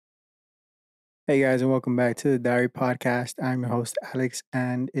Hey guys, and welcome back to the Diary Podcast. I'm your host, Alex,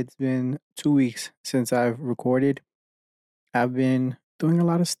 and it's been 2 weeks since I've recorded. I've been doing a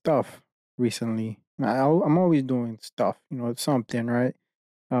lot of stuff recently. I'm always doing stuff, it's something, right?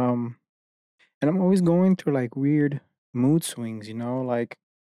 Um, and I'm always going through like weird mood swings, like,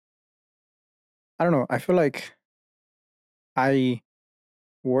 I don't know. I feel like I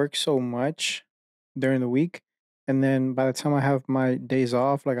work so much during the week, and then by the time I have my days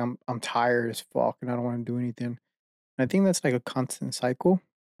off, like I'm tired as fuck and I don't want to do anything. And I think that's like a constant cycle.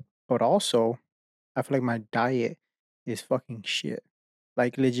 But also, I feel like my diet is fucking shit.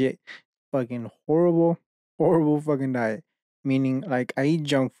 Like legit fucking horrible, horrible fucking diet. Meaning like I eat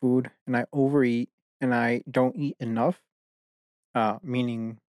junk food and I overeat and I don't eat enough.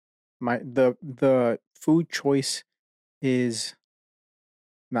 Meaning the food choice is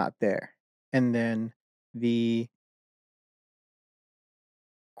not there. And then the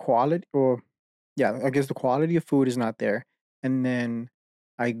quality or yeah, I guess the quality of food is not there. And then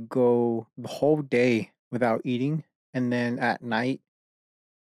I go the whole day without eating. And then at night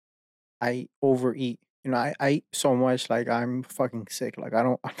I overeat. I eat so much like I'm fucking sick. Like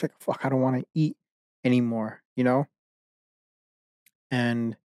I think fuck I don't want to eat anymore.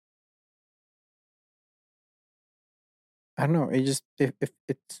 And I don't know, it just if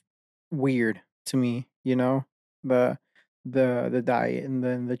it's weird to me, the the diet and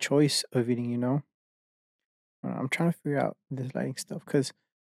then the choice of eating. I'm trying to figure out this lighting stuff cuz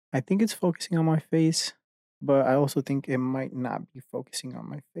I think it's focusing on my face, but I also think it might not be focusing on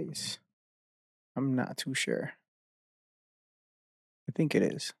my face. I'm not too sure. I think it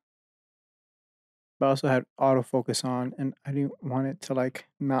is. But I also had autofocus on and I didn't want it to like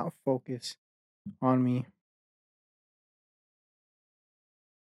not focus on me.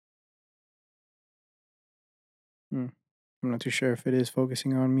 Hmm. I'm not too sure if it is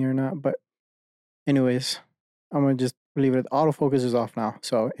focusing on me or not, but anyways, I'm gonna just leave it. Autofocus is off now,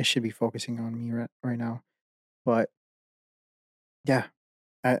 so it should be focusing on me right now. But yeah,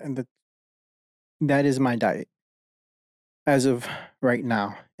 and that is my diet as of right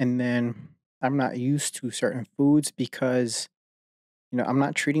now. And then I'm not used to certain foods because I'm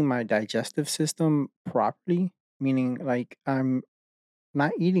not treating my digestive system properly, meaning like I'm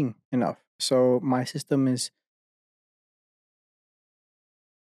not eating enough. So my system is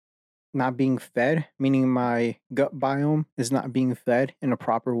not being fed, meaning my gut biome is not being fed in a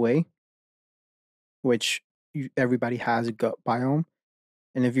proper way, which everybody has a gut biome.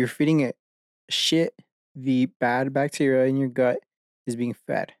 And if you're feeding it shit, the bad bacteria in your gut is being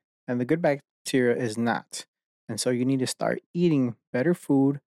fed, and the good bacteria is not. And so you need to start eating better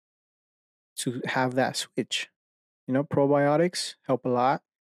food to have that switch. Probiotics help a lot.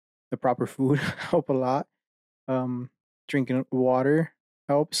 The proper food help a lot. Um, Drinking water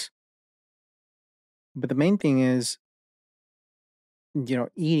helps. But the main thing is,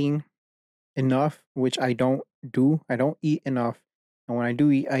 eating enough, which I don't do. I don't eat enough. And when I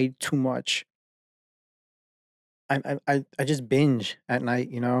do eat, I eat too much. I just binge at night.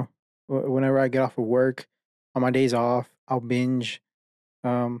 Whenever I get off of work, on my days off, I'll binge.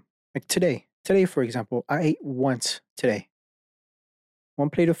 Like today. Today, for example, I ate once today. One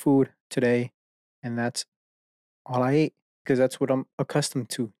plate of food today, and that's all I ate because that's what I'm accustomed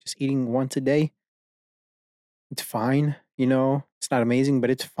to. Just eating once a day. It's fine. It's not amazing, but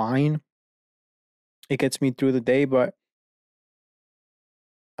it's fine. It gets me through the day, but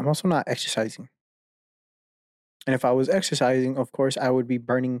I'm also not exercising. And if I was exercising, of course, I would be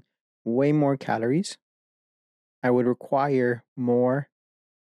burning way more calories. I would require more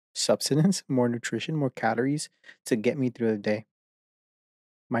substance, more nutrition, more calories to get me through the day.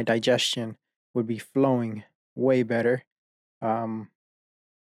 My digestion would be flowing way better. Um,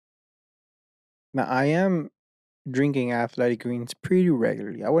 Now, I am drinking athletic greens pretty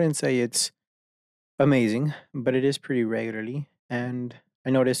regularly. I wouldn't say it's amazing, but it is pretty regularly. And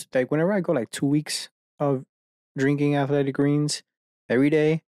I noticed like whenever I go like 2 weeks of drinking athletic greens every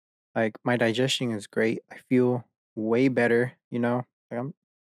day, like my digestion is great. I feel way better. Like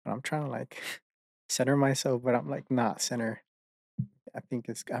I'm trying to like center myself, but I'm like not center. I think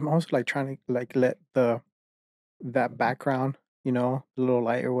I'm also like trying to like let the that background, the little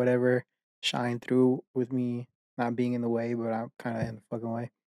light or whatever shine through with me not being in the way, but I'm kind of in the fucking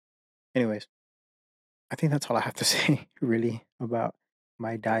way. Anyways, I think that's all I have to say really about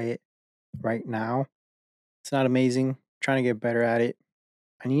my diet right now. It's not amazing. Trying to get better at it.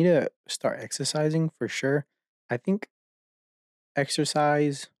 I need to start exercising for sure. I think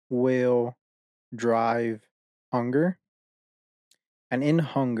exercise will drive hunger, and in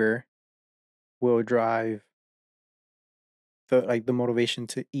hunger will drive the motivation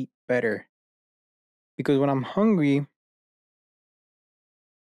to eat better. Because when I'm hungry,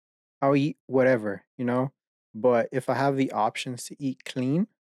 I'll eat whatever, you know? But if I have the options to eat clean,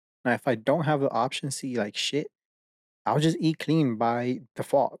 now if I don't have the options to eat like shit, I'll just eat clean by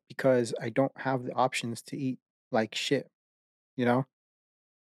default because I don't have the options to eat like shit, you know?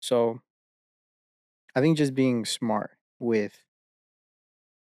 So I think just being smart with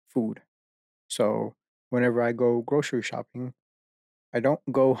food. So whenever I go grocery shopping, I don't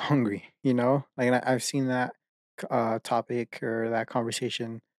go hungry, you know? Like I've seen that topic or that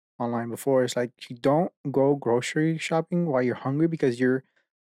conversation online before. It's like you don't go grocery shopping while you're hungry because you're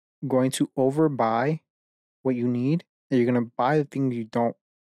going to overbuy what you need and you're going to buy the things you don't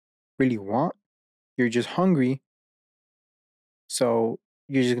really want. You're just hungry, so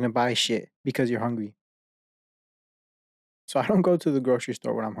you're just going to buy shit because you're hungry. So I don't go to the grocery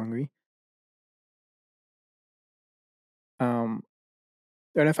store when I'm hungry. Um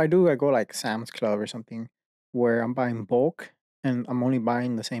and if I do, I go like Sam's Club or something where I'm buying bulk and I'm only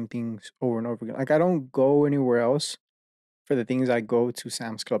buying the same things over and over again. Like I don't go anywhere else for the things I go to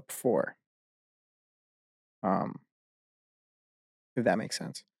Sam's Club for. Um, if that makes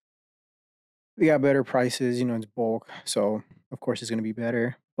sense. They got better prices, you know, it's bulk, so of course it's gonna be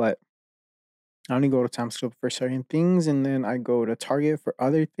better. But I only go to Sam's Club for certain things, and then I go to Target for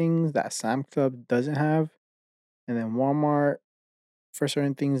other things that Sam's Club doesn't have, and then Walmart for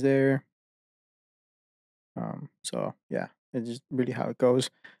certain things there. So yeah, it's just really how it goes.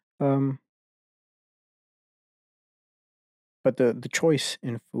 Um, but the choice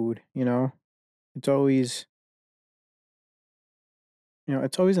in food, you know, it's always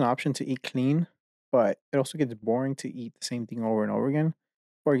it's always an option to eat clean, but it also gets boring to eat the same thing over and over again.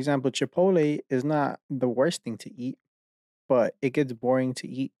 For example, Chipotle is not the worst thing to eat, but it gets boring to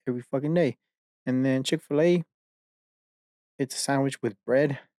eat every fucking day. And then Chick-fil-A, it's a sandwich with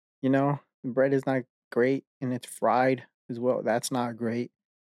bread, you know? The bread is not great and it's fried as well. That's not great,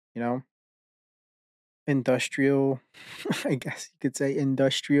 you know? Industrial, I guess you could say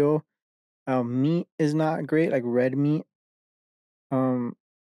industrial. Meat is not great, like red meat. Um,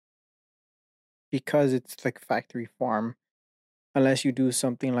 because it's like factory farm. Unless you do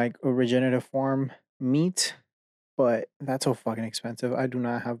something like a regenerative farm meat, but that's so fucking expensive. I do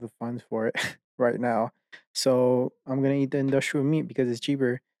not have the funds for it right now. So I'm gonna eat the industrial meat because it's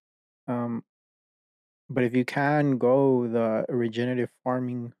cheaper. Um, but if you can go the regenerative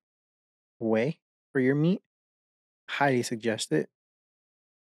farming way for your meat, highly suggest it.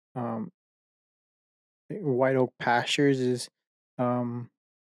 Um, White Oak Pastures is um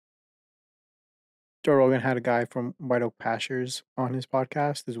Joe Rogan had a guy from White Oak Pastures on his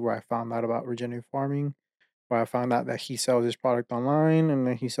podcast. This is where I found out about regenerative farming, where I found out that he sells his product online and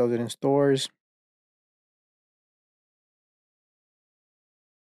then he sells it in stores.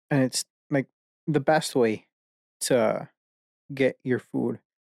 And it's like the best way to get your food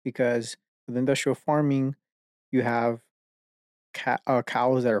because with industrial farming, you have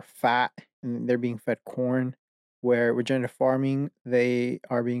cows that are fat and they're being fed corn. Where regenerative farming, they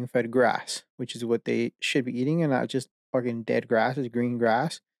are being fed grass, which is what they should be eating, and not just fucking dead grass. It's green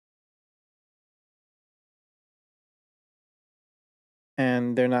grass,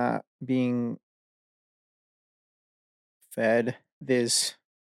 and they're not being fed this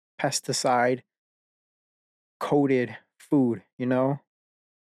pesticide coated food. You know,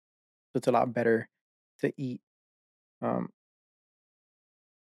 so it's a lot better to eat. Um,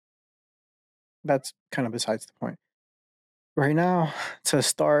 that's kind of besides the point. Right now, to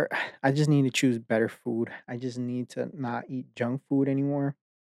start, I just need to choose better food. I just need to not eat junk food anymore.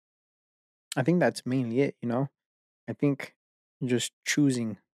 I think that's mainly it, you know? I think just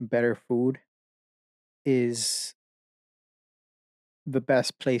choosing better food is the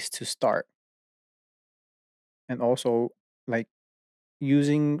best place to start. And also, like,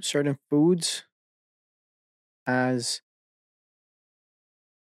 using certain foods as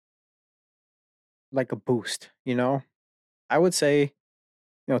like a boost, you know? I would say,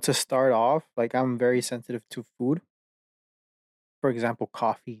 to start off, like, I'm very sensitive to food. For example,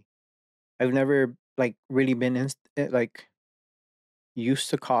 coffee. I've never, like, really been like used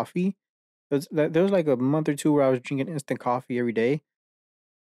to coffee. There was like a month or two where I was drinking instant coffee every day,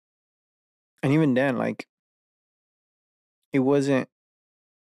 and even then, like it wasn't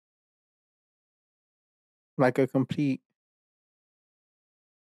like a complete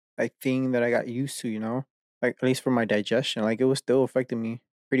like thing that I got used to. You know, like at least for my digestion, like it was still affecting me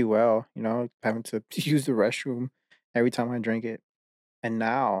pretty well. You know, having to use the restroom every time I drank it, and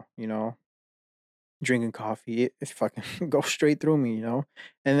now drinking coffee, it fucking goes straight through me. You know,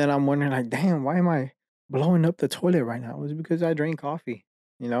 and then I'm wondering like, damn, why am I blowing up the toilet right now? It was because I drank coffee.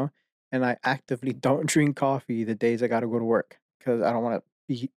 You know, and I actively don't drink coffee the days I gotta go to work because I don't want to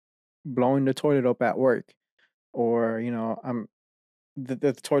be blowing the toilet up at work, or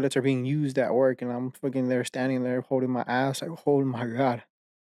the toilets are being used at work, and I'm fucking there standing there holding my ass like, oh my god,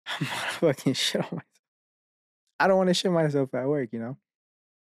 I'm gonna fucking shit on myself. I don't want to shit myself at work.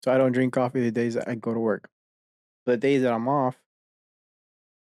 So I don't drink coffee the days that I go to work. The days that I'm off,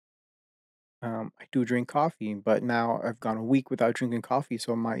 I do drink coffee, but now I've gone a week without drinking coffee,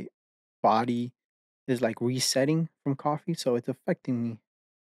 so my body is like resetting from coffee, so it's affecting me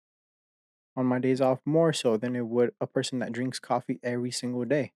on my days off more so than it would a person that drinks coffee every single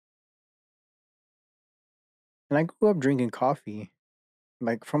day. And I grew up drinking coffee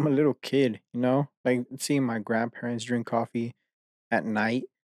like from a little kid, like seeing my grandparents drink coffee at night.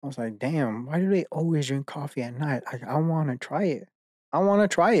 I was like, damn, why do they always drink coffee at night? I want to try it. I want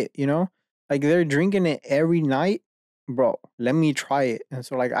to try it. Like they're drinking it every night. Bro, let me try it. And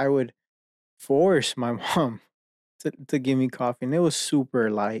so, like, I would force my mom to give me coffee. And it was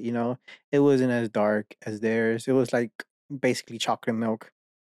super light. It wasn't as dark as theirs. It was like basically chocolate milk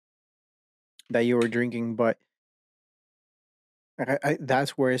that you were drinking. But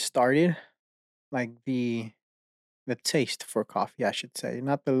that's where it started. Like the taste for coffee, I should say,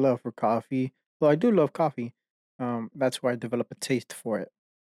 not the love for coffee. Though I do love coffee. That's where I developed a taste for it.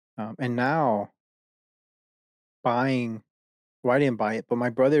 And now buying, well, I didn't buy it, but my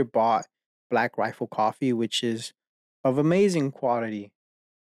brother bought Black Rifle coffee, which is of amazing quality.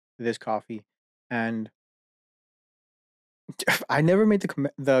 This coffee, and I never made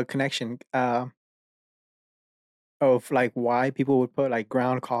the connection of like why people would put like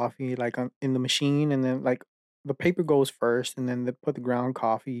ground coffee like in the machine, and then like the paper goes first, and then they put the ground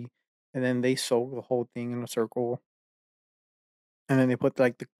coffee, and then they soak the whole thing in a circle, and then they put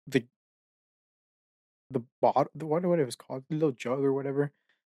like the bottle, what it was called, the little jug or whatever,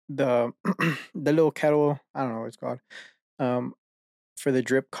 the the little kettle, I don't know what it's called, um for the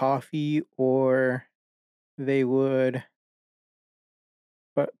drip coffee, or they would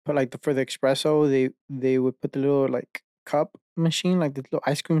but like for the espresso, they would put the little like cup machine, like the little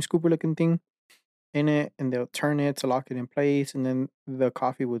ice cream scooper looking thing in it, and they'll turn it to lock it in place, and then the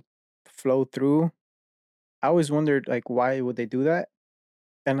coffee would flow through. I always wondered like why would they do that,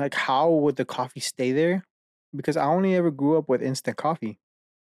 and like how would the coffee stay there? Because I only ever grew up with instant coffee.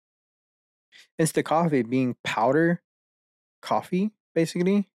 Instant coffee being powder coffee,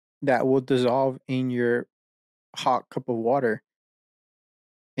 basically, that will dissolve in your hot cup of water,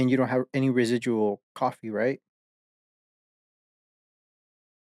 and you don't have any residual coffee, right?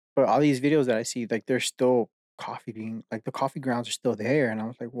 But all these videos that I see, like there's still coffee being like the coffee grounds are still there, and I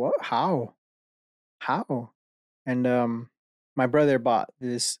was like, what? How? How? And my brother bought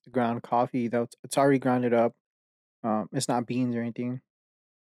this ground coffee that it's already grounded up. It's not beans or anything,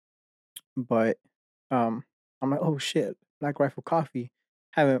 but um, I'm like, oh shit, Black Rifle coffee.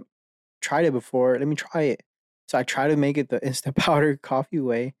 Haven't tried it before. Let me try it. So I try to make it the instant powder coffee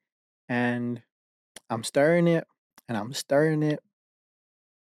way, and I'm stirring it, and I'm stirring it,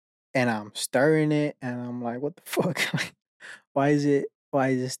 and I'm stirring it, and I'm like, what the fuck? Like, why is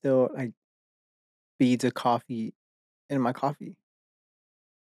it still like beads of coffee in my coffee?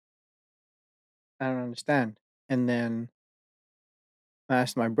 I don't understand. And then I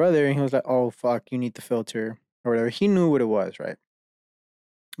asked my brother, and he was like, oh fuck, you need the filter or whatever. He knew what it was, right?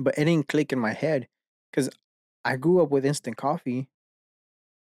 But it didn't click in my head because I grew up with instant coffee.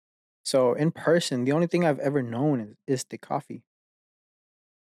 So in person, the only thing I've ever known is instant coffee.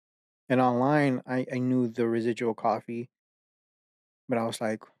 And online, I knew the residual coffee, but I was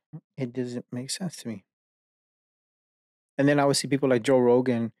like, it doesn't make sense to me. And then I would see people like Joe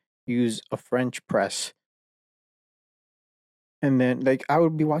Rogan use a French press. And then like I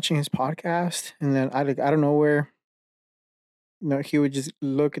would be watching his podcast, and then I like I don't know where, he would just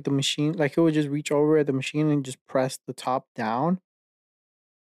look at the machine, like he would just reach over at the machine and just press the top down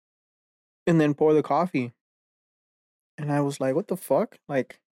and then pour the coffee. And I was like, what the fuck?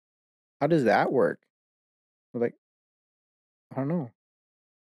 Like, how does that work? Like, I don't know.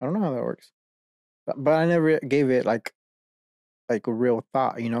 I don't know how that works. But I never gave it like a real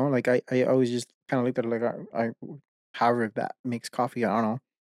thought. Like I always just kind of looked at it like however that makes coffee, I don't know.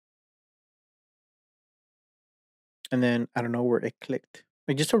 And then I don't know where it clicked.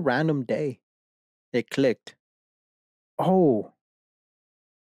 Like just a random day, it clicked. Oh,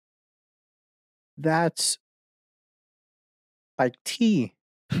 that's like tea.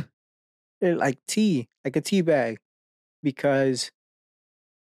 Like tea, like a tea bag. Because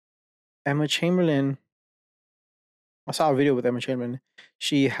Emma Chamberlain, I saw a video with Emma Chamberlain.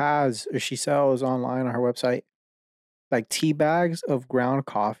 She has, or she sells online on her website, like tea bags of ground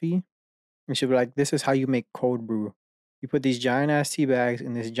coffee. And she'll be like, "This is how you make cold brew. You put these giant ass tea bags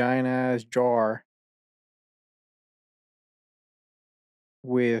in this giant ass jar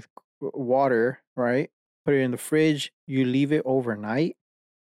with water, right? Put it in the fridge. You leave it overnight,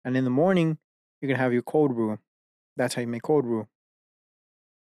 and in the morning, you can have your cold brew. That's how you make cold brew."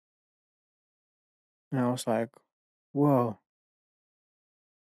 And I was like, "Whoa!"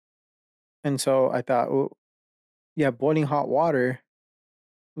 And so I thought, well, yeah, boiling hot water,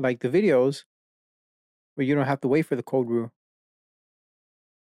 like the videos, where you don't have to wait for the cold brew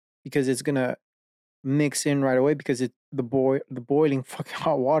because it's gonna mix in right away because the boiling fucking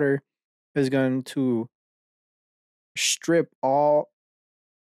hot water is going to strip all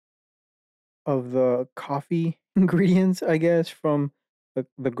of the coffee ingredients, I guess, from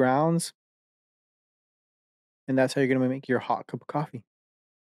the grounds, and that's how you're gonna make your hot cup of coffee.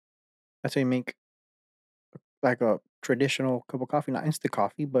 That's how you make like a traditional cup of coffee, not instant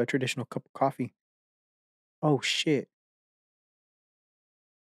coffee, but a traditional cup of coffee. Oh shit!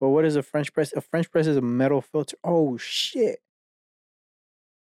 But what is a French press? A French press is a metal filter. Oh shit!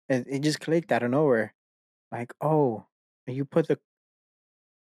 And it just clicked out of nowhere. Like, oh, and you put the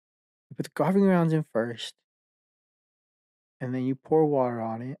coffee grounds in first, and then you pour water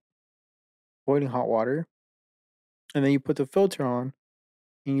on it, boiling hot water, and then you put the filter on,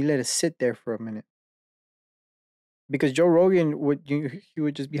 and you let it sit there for a minute. Because Joe Rogan he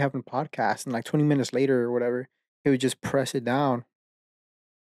would just be having a podcast, and like 20 minutes later or whatever, he would just press it down,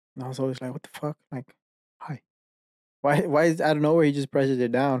 and I was always like, "What the fuck? Like, why? Why is out of nowhere he just presses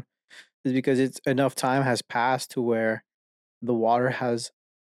it down?" Is because it's enough time has passed to where the water has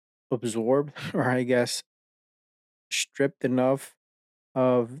absorbed, or I guess stripped enough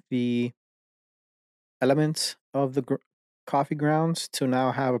of the elements of the coffee grounds to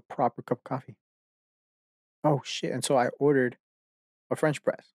now have a proper cup of coffee. Oh shit! And so I ordered a French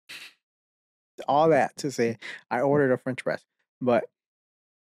press. All that to say, I ordered a French press, but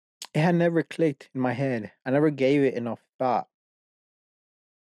it had never clicked in my head. I never gave it enough thought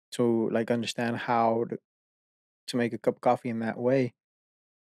to like understand how to make a cup of coffee in that way.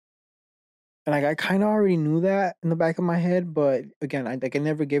 And like I kind of already knew that in the back of my head, but again, I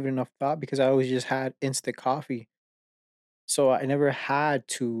never gave it enough thought because I always just had instant coffee. So I never had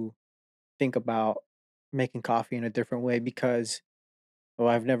to think about making coffee in a different way because well,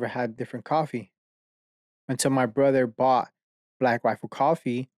 I've never had different coffee until my brother bought Black Rifle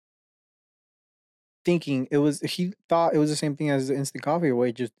coffee, thinking he thought it was the same thing as the instant coffee where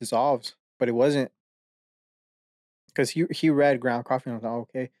it just dissolves, but it wasn't because he read ground coffee and I was like,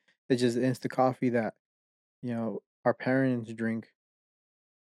 okay, it's just instant coffee that our parents drink.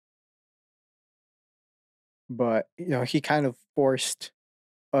 But he kind of forced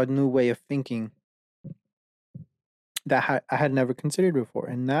a new way of thinking that I had never considered before,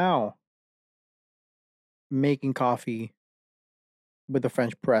 and now making coffee with the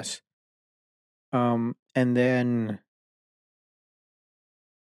French press, and then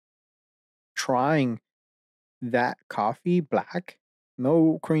trying that coffee black,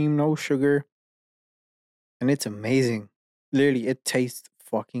 no cream, no sugar, and it's amazing. Literally, it tastes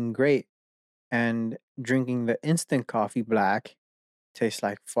fucking great. And drinking the instant coffee black tastes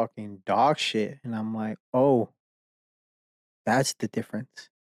like fucking dog shit. And I'm like, oh, that's the difference.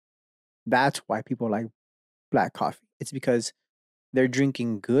 That's why people like black coffee. It's because they're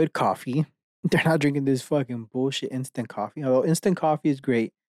drinking good coffee. They're not drinking this fucking bullshit instant coffee. Although instant coffee is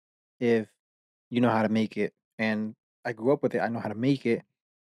great if you know how to make it. And I grew up with it. I know how to make it.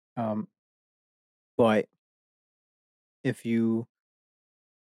 Um, but if you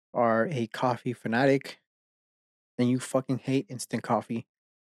are a coffee fanatic, then you fucking hate instant coffee,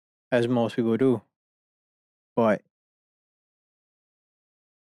 as most people do. But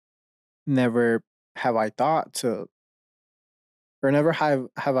never have I thought to, or never have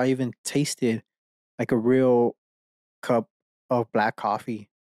I even tasted like a real cup of black coffee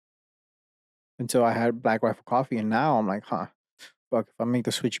until I had Black Rifle coffee, and now I'm like, huh, fuck, if I make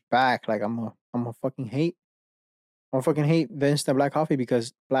the switch back, like I'm a fucking hate. I'm fucking hate the instant black coffee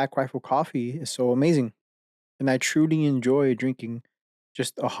because Black Rifle coffee is so amazing, and I truly enjoy drinking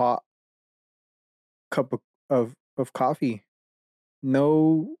just a hot cup of coffee,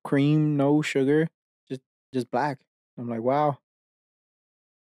 no cream, no sugar, just just black. I'm like, wow,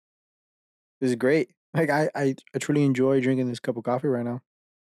 this is great. Like I truly enjoy drinking this cup of coffee right now.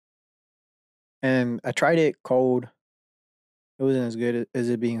 And I tried it cold. It wasn't as good as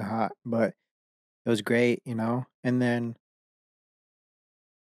it being hot, but it was great. And then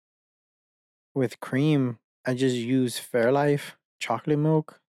with cream, I just use Fairlife chocolate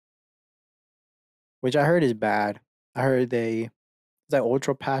milk, which I heard is bad. I heard they It's like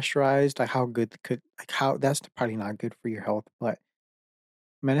ultra pasteurized. Like how good could like how that's probably not good for your health, but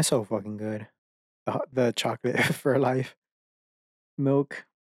man, it's so fucking good. The chocolate for life milk,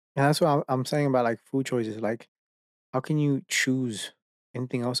 and that's what I'm saying about like food choices. Like, how can you choose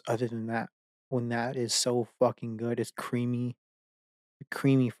anything else other than that when that is so fucking good? It's creamy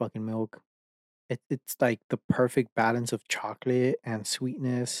fucking milk. It's like the perfect balance of chocolate and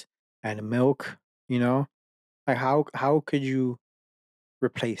sweetness and milk. You know, like how could you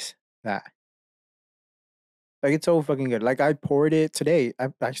replace that? Like it's so fucking good. Like I poured it today.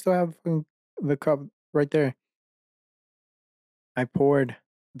 I still have the cup right there. I poured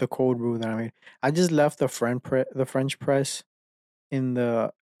the cold brew that I made. I just left the French press in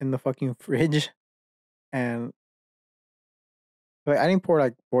the fucking fridge, and like I didn't pour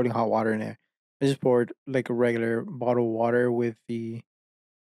like boiling hot water in there. I just poured like a regular bottled water with the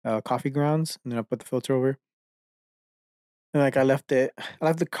coffee grounds, and then I put the filter over. And like I left the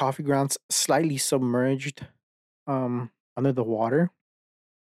coffee grounds slightly submerged under the water,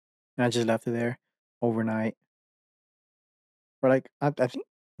 and I just left it there overnight. Or like I think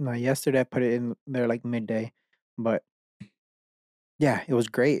no, yesterday I put it in there like midday, but yeah, it was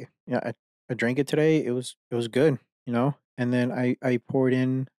great. Yeah, I drank it today. It was good, you know. And then I poured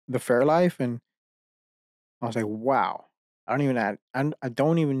in the Fairlife, and I was like, wow. I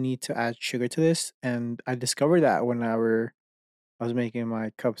don't even need to add sugar to this. And I discovered that whenever I was making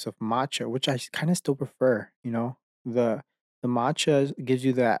my cups of matcha, which I kind of still prefer. You know, the the matcha gives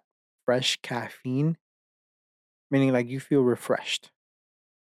you that fresh caffeine, meaning like you feel refreshed.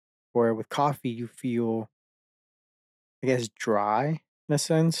 Where with coffee you feel, I guess, dry in a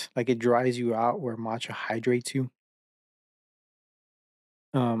sense, like it dries you out. Where matcha hydrates you.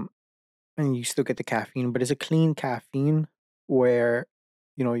 Um, and you still get the caffeine, but it's a clean caffeine where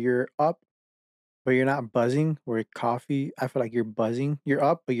you're up but you're not buzzing. Where coffee, I feel like you're buzzing. You're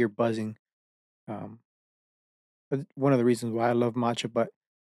up, but you're buzzing. Um, but one of the reasons why I love matcha. But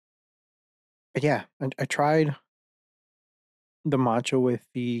yeah, I tried the matcha with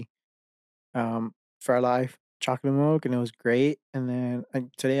the Fairlife chocolate milk, and it was great. And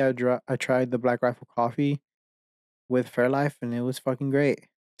then today I tried the Black Rifle coffee with Fairlife, and it was fucking great.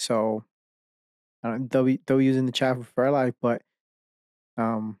 So they'll use in the chat for Fairlife, but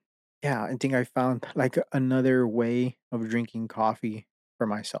um, yeah, I think I found like another way of drinking coffee for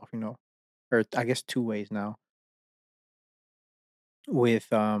myself. Or I guess two ways now with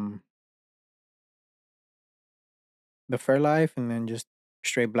the Fairlife, and then just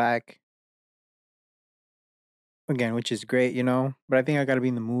straight black again, which is great, But I think I got to be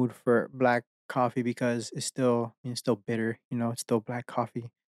in the mood for black coffee because it's still bitter, It's still black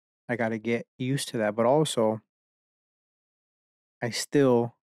coffee. I got to get used to that, but also I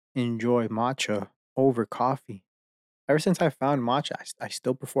still enjoy matcha over coffee. Ever since I found matcha, I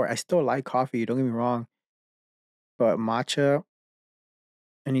still prefer. I still like coffee. Don't get me wrong, but matcha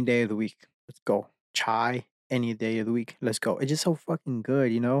any day of the week. Let's go. Chai any day of the week. Let's go. It's just so fucking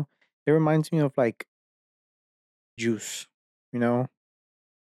good, It reminds me of like juice, you know?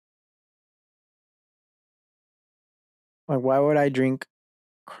 Like why would I drink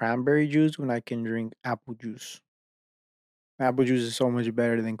cranberry juice when I can drink apple juice? Apple juice is so much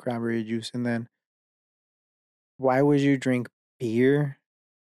better than cranberry juice. And then why would you drink beer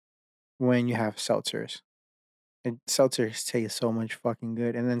when you have seltzers? And seltzers taste so much fucking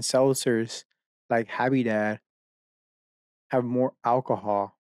good. And then seltzers like Happy Dad have more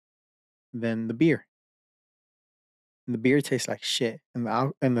alcohol than the beer. And the beer tastes like shit. And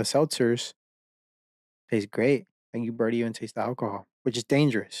the seltzers taste great. Like you barely even taste the alcohol, which is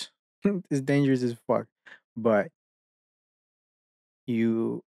dangerous. It's dangerous as fuck. But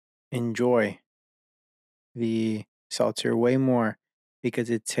you enjoy the seltzer way more because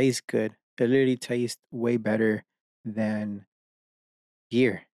it tastes good. It literally tastes way better than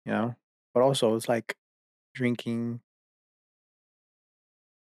beer. But also, it's like drinking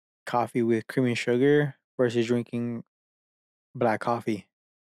coffee with cream and sugar versus drinking black coffee.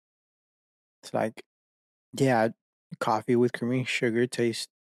 It's like, yeah, coffee with cream and sugar tastes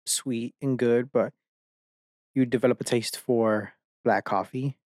sweet and good, but you develop a taste for black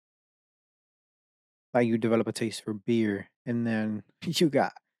coffee, like you develop a taste for beer, and then you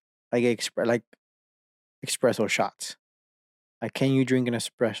got like espresso shots. Like, can you drink an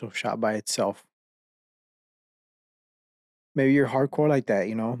espresso shot by itself? Maybe you're hardcore like that,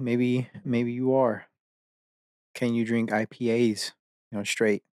 Maybe you are. Can you drink IPAs,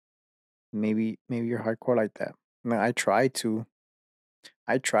 straight? Maybe you're hardcore like that. I try to.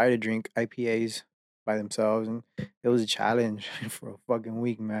 I try to drink IPAs by themselves, and it was a challenge for a fucking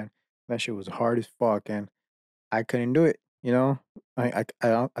week, man. That shit was hard as fuck, and I couldn't do it. You know, I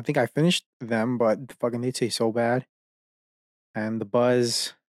think I finished them, but fucking they taste so bad, and the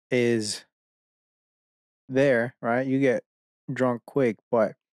buzz is there, right? You get drunk quick,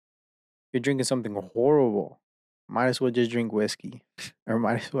 but you're drinking something horrible. Might as well just drink whiskey, or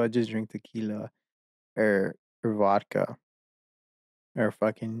might as well just drink tequila, or vodka, or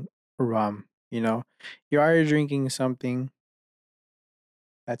fucking rum. You know, you're already drinking something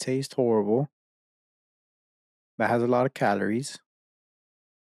that tastes horrible, that has a lot of calories.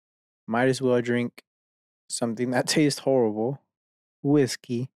 Might as well drink something that tastes horrible,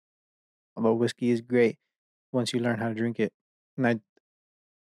 whiskey. Although whiskey is great once you learn how to drink it. And I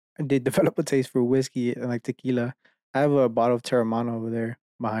did develop a taste for whiskey and like tequila. I have a bottle of Terramana over there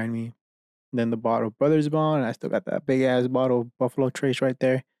behind me. And then the bottle of Brothers Bond. And I still got that big ass bottle of Buffalo Trace right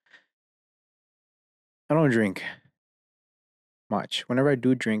there. I don't drink much. Whenever I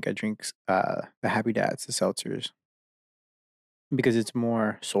do drink, I drink the Happy Dads, the seltzers, because it's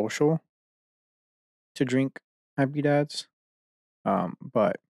more social to drink Happy Dads.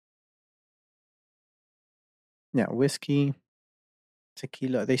 But yeah, whiskey,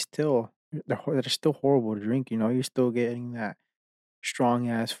 tequila, they're still horrible to drink. You know, you're still getting that strong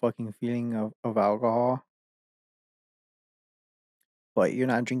ass fucking feeling of alcohol, but you're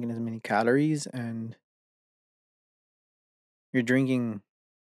not drinking as many calories, and you're drinking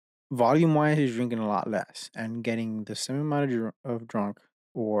volume wise, you're drinking a lot less and getting the same amount of drunk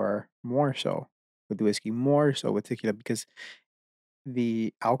or more so with whiskey, more so with tequila, because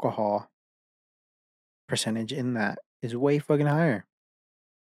the alcohol percentage in that is way fucking higher.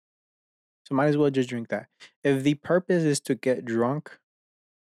 So might as well just drink that. If the purpose is to get drunk,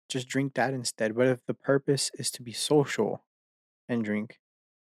 just drink that instead. But if the purpose is to be social and drink,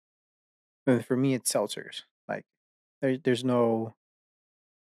 then for me it's seltzers. Like there's no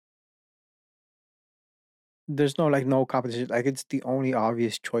like no competition. Like it's the only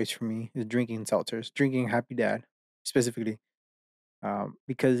obvious choice for me is drinking seltzers, drinking Happy Dad specifically,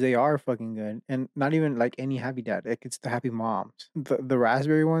 because they are fucking good, and not even like any Happy Dad. Like it's the Happy Moms, the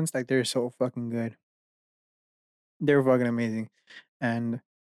raspberry ones. Like they're so fucking good. They're fucking amazing, and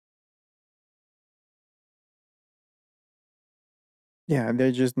yeah,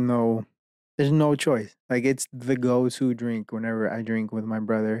 there's no choice. Like it's the go-to drink whenever I drink with my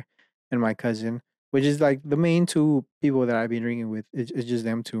brother and my cousin, which is like the main two people that I've been drinking with. It's just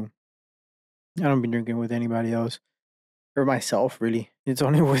them two. I don't be drinking with anybody else. Or myself, really. It's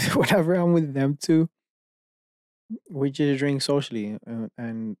only with whenever I'm with them too. We just drink socially,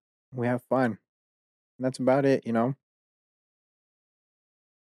 and we have fun. That's about it, you know.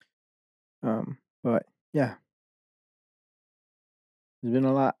 But yeah, there's been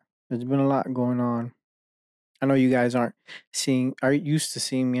a lot. There's been a lot going on. I know you guys aren't used to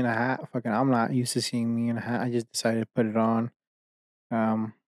seeing me in a hat. Fucking, I'm not used to seeing me in a hat. I just decided to put it on.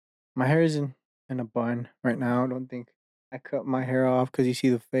 Um, my hair is in a bun right now. I don't think I cut my hair off because you see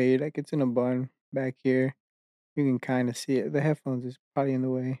the fade. Like it's in a bun back here. You can kind of see it. The headphones is probably in the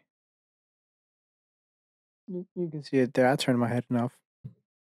way. You can see it there. I turned my head enough.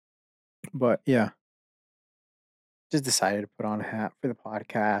 But yeah, just decided to put on a hat for the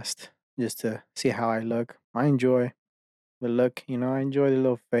podcast just to see how I look. I enjoy the look, you know, I enjoy the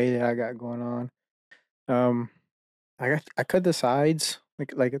little fade that I got going on. Um I cut the sides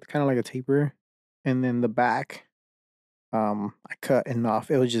like it's kind of like a taper, and then the back I cut enough.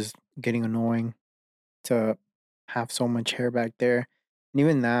 It was just getting annoying to have so much hair back there. And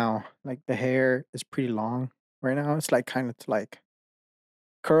even now, like the hair is pretty long right now. It's like kind of like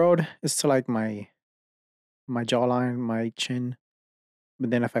curled. It's to like my jawline, my chin. But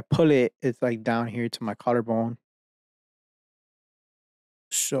then if I pull it, it's like down here to my collarbone.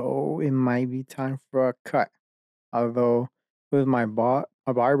 So it might be time for a cut. Although with my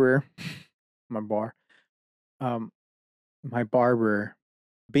barber, my bar, um, my barber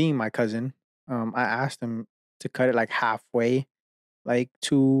being my cousin, I asked him to cut it like halfway, like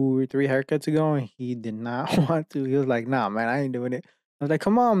 2 or 3 haircuts ago, and he did not want to. He was like, "Nah, man, I ain't doing it." I was like,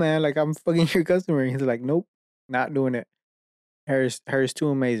 "Come on, man! Like I'm fucking your customer." He's like, "Nope, not doing it. Hair is too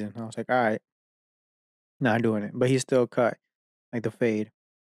amazing." I was like, "All right, not doing it." But he still cut like the fade.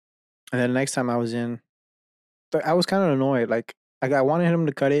 And then the next time I was in, but I was kind of annoyed. Like I wanted him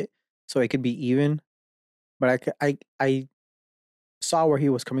to cut it so it could be even, but I saw where he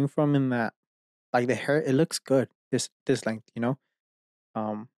was coming from in that like the hair it looks good this length, you know.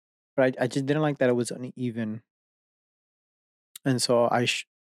 Um, but I just didn't like that it was uneven, and so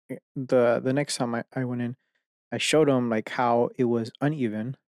the next time I went in, I showed him like how it was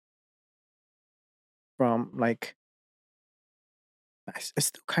uneven from like it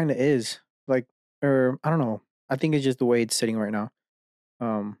still kind of is like, or I don't know. I think it's just the way it's sitting right now.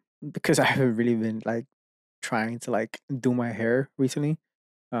 Because I haven't really been like trying to like do my hair recently.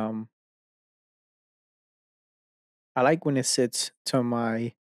 Um, I like when it sits to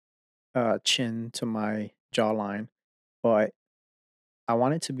my chin to my jawline, but I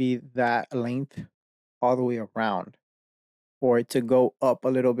want it to be that length all the way around, or it to go up a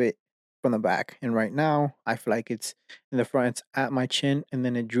little bit from the back. And right now, I feel like it's in the front, it's at my chin, and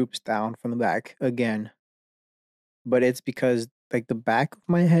then it droops down from the back again. But it's because like the back of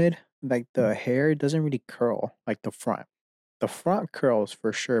my head, like the hair doesn't really curl like the front. The front curls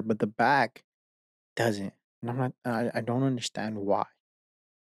for sure, but the back doesn't. And I don't understand why.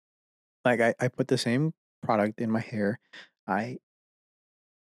 Like I put the same product in my hair. I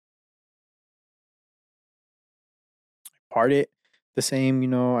part it the same,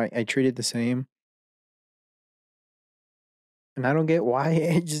 I treat it the same. And I don't get why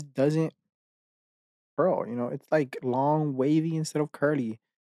it just doesn't curl. It's like long, wavy instead of curly.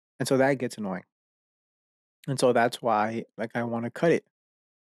 And so that gets annoying. And so that's why like I want to cut it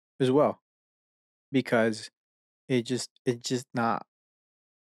as well. Because it just not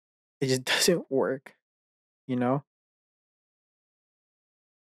it just doesn't work, you know?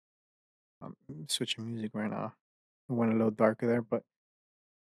 I'm switching music right now. I went a little darker there, but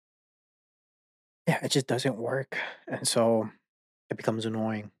yeah, it just doesn't work. And so it becomes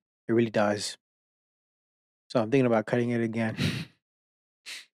annoying. It really does. So I'm thinking about cutting it again.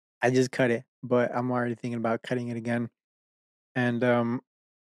 I just cut it, but I'm already thinking about cutting it again. And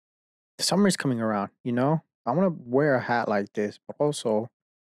summer's coming around, you know? I want to wear a hat like this, but also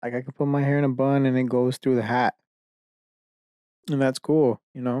like I can put my hair in a bun and it goes through the hat. And that's cool,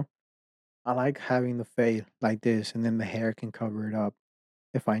 you know? I like having the fade like this and then the hair can cover it up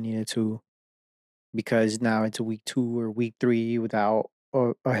if I needed to because now it's a week 2 or week 3 without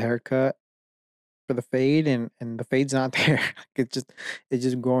a haircut for the fade and the fade's not there. It's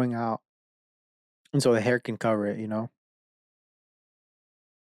just growing out. And so the hair can cover it, you know?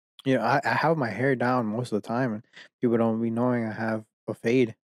 I have my hair down most of the time and people don't be knowing I have a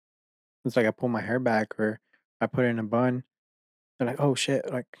fade. It's like I pull my hair back or I put it in a bun. They're like, "Oh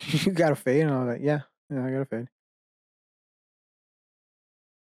shit, like you got a fade?" And I was like, "Yeah, yeah, I got a fade."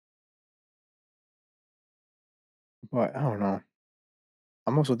 But I don't know.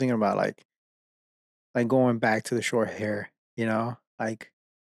 I'm also thinking about like going back to the short hair, you know? Like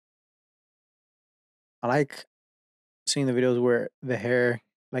I like seeing the videos where the hair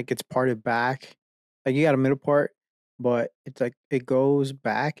like it's parted back. Like you got a middle part, but it's like it goes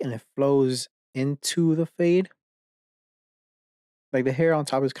back and it flows into the fade. Like the hair on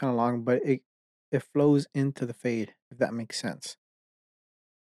top is kind of long, but it flows into the fade, if that makes sense.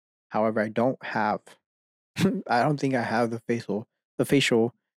 However, I don't think I have the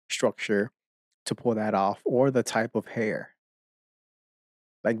facial structure to pull that off or the type of hair.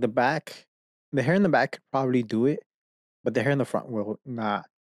 Like the hair in the back could probably do it, but the hair in the front will not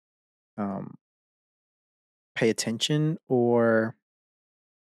um pay attention or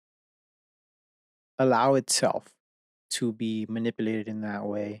allow itself to be manipulated in that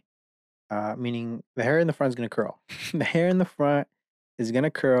way. Meaning the hair in the front is gonna curl. The hair in the front is gonna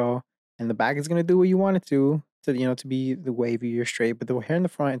curl, and the back is gonna do what you want it to be the wavy or straight. But the hair in the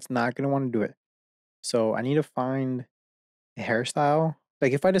front, it's not gonna want to do it. So I need to find a hairstyle.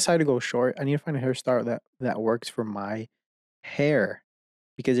 Like if I decide to go short, I need to find a hairstyle that works for my hair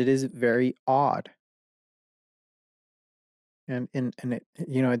because it is very odd and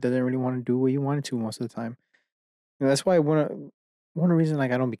it doesn't really want to do what you want it to most of the time. And that's why one reason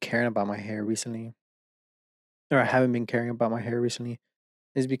like I don't be caring about my hair recently, or I haven't been caring about my hair recently,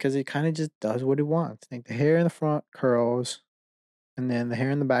 is because it kind of just does what it wants. Like the hair in the front curls, and then the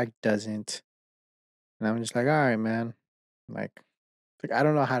hair in the back doesn't. And I'm just like, all right, man. Like, like I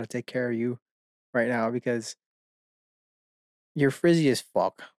don't know how to take care of you right now because you're frizzy as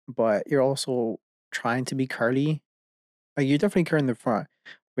fuck, but you're also trying to be curly. Like you're definitely curly in the front,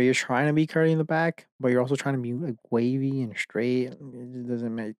 but you're trying to be curly in the back, but you're also trying to be like wavy and straight. It just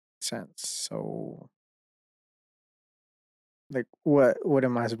doesn't make sense. So like what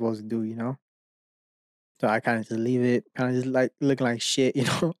am I supposed to do, you know? So I kind of just leave it, kind of just like looking like shit, you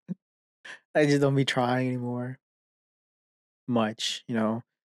know? I just don't be trying anymore much, you know?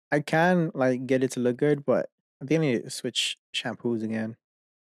 I can like get it to look good, but I think I need to switch shampoos again.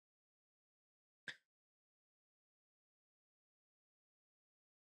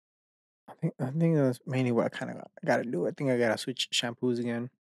 I think that's mainly what I kind of gotta do. I think I gotta switch shampoos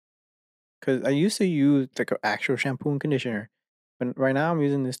again because I used to use like an actual shampoo and conditioner, but right now I'm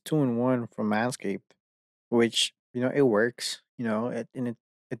using this 2-in-1 from Manscaped, which it works, and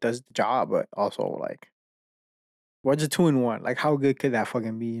it does the job, but also like What's a two in one? Like, how good could that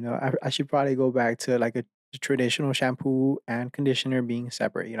fucking be? You know, I should probably go back to like a traditional shampoo and conditioner being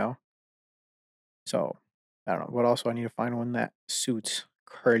separate. You know, so I don't know. But also, I need to find one that suits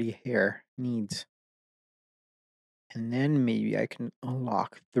curly hair needs, and then maybe I can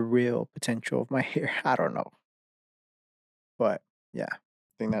unlock the real potential of my hair. I don't know, but yeah, I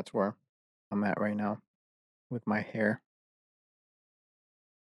think that's where I'm at right now with my hair.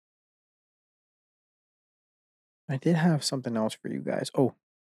 I did have something else for you guys. Oh,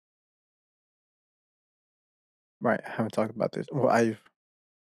 right, I haven't talked about this. Well, I've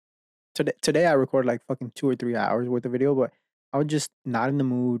today I recorded like fucking 2 or 3 hours worth of video, but I was just not in the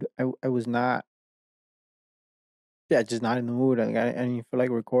mood. I was not, yeah, just not in the mood. Like, I didn't feel like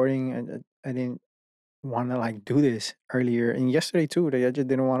recording, and I didn't want to like do this earlier. And yesterday too, like, I just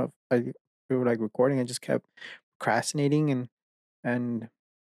didn't want to like feel like recording. I just kept procrastinating, and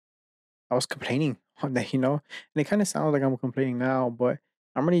I was complaining on that, you know. And it kind of sounds like I'm complaining now, but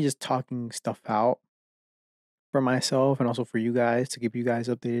I'm really just talking stuff out for myself and also for you guys to keep you guys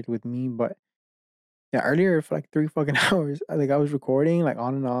updated with me. But yeah, earlier for like 3 fucking hours, I was recording, like,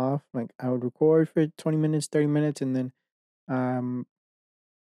 on and off. Like, I would record for 20 minutes, 30 minutes, and then, um,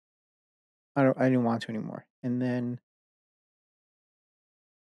 I didn't want to anymore. And then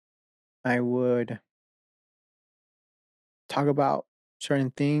I would talk about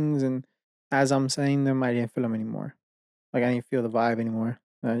certain things, and as I'm saying them, I didn't feel them anymore. Like, I didn't feel the vibe anymore.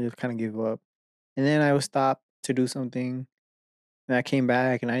 I just kinda gave up. And then I would stop to do something, and I came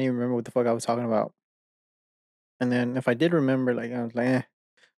back, and I didn't remember what the fuck I was talking about. And then if I did remember, like, I was like, "Eh,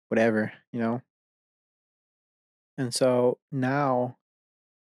 whatever," you know? And so now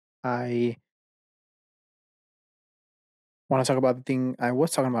I want to talk about the thing I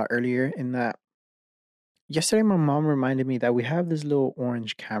was talking about earlier, in that yesterday my mom reminded me that we have this little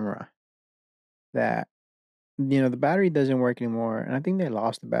orange camera that, you know, the battery doesn't work anymore. And I think they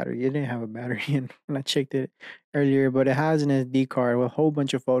lost the battery. It didn't have a battery in when I checked it earlier, but it has an SD card with a whole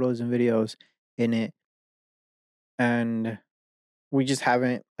bunch of photos and videos in it. And we just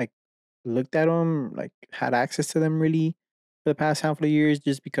haven't like looked at them, like had access to them really for the past handful of years,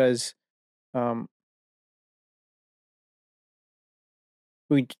 just because um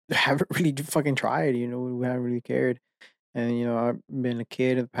we haven't really fucking tried, you know, we haven't really cared. And, you know, I've been a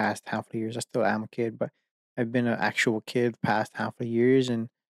kid the past half of the years. I still am a kid, but I've been an actual kid the past half of the years, and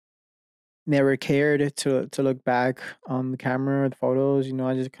never cared to look back on the camera, the photos. You know,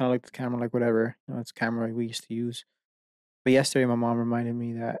 I just kind of looked at the camera like whatever. You know, it's a camera we used to use. But yesterday, my mom reminded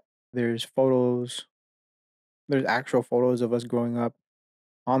me that there's photos, there's actual photos of us growing up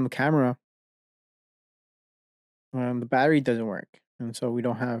on the camera. The battery doesn't work, and so we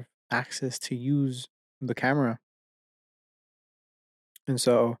don't have access to use the camera. And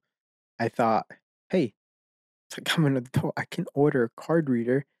so I thought, hey, it's like I'm an adult. I can order a card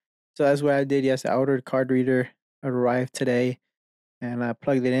reader. So that's what I did yesterday. I ordered a card reader. It arrived today, and I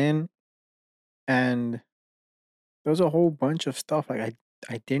plugged it in, and there was a whole bunch of stuff like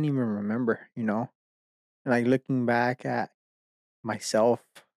I didn't even remember, you know? And like looking back at myself,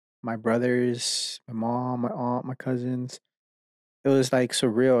 my brothers, my mom, my aunt, my cousins, it was like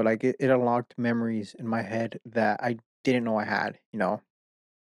surreal. Like it unlocked memories in my head that I didn't know I had, you know?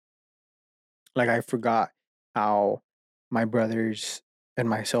 Like I forgot how my brothers and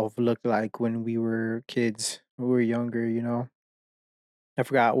myself looked like when we were kids, when we were younger, you know? I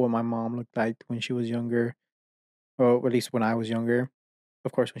forgot what my mom looked like when she was younger, or at least when I was younger.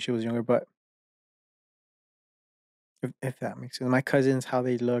 Of course, when she was younger, but if that makes sense. My cousins, how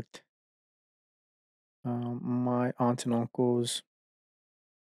they looked, my aunts and uncles,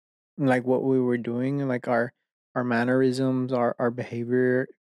 like what we were doing, like our mannerisms, our behavior,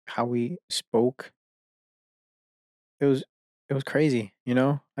 how we spoke. It was it was crazy, you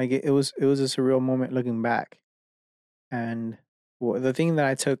know. Like it was a surreal moment looking back. And the thing that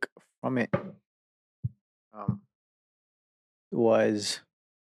I took from it um, was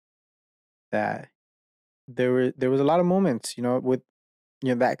that there was a lot of moments, you know, with, you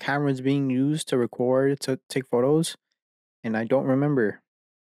know, that camera's being used to record, to take photos, and I don't remember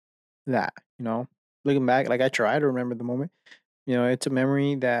that, you know. Looking back, like I try to remember the moment. You know, it's a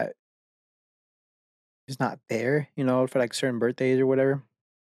memory that is not there, you know, for like certain birthdays or whatever.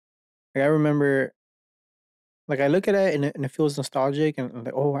 Like I remember, like I look at it and it feels nostalgic, and I'm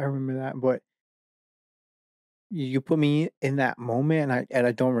like, oh, I remember that. But you put me in that moment, and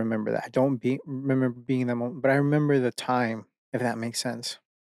I don't remember that. I don't remember being in that moment, but I remember the time, if that makes sense.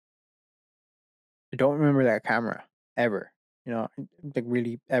 I don't remember that camera ever, you know, like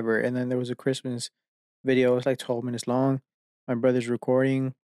really ever. And then there was a Christmas video. It was like 12 minutes long. My brother's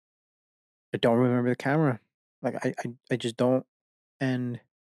recording. I don't remember the camera. Like I just don't. And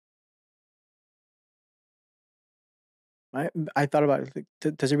I thought about it.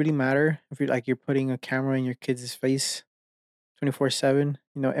 Like, does it really matter if you're putting a camera in your kid's face 24/7?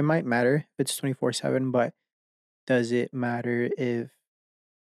 You know, it might matter if it's 24/7, but does it matter if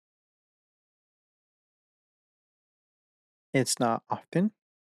it's not often?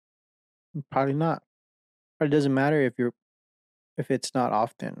 Probably not. But it doesn't matter if it's not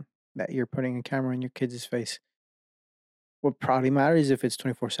often that you're putting a camera in your kid's face. What probably matters is if it's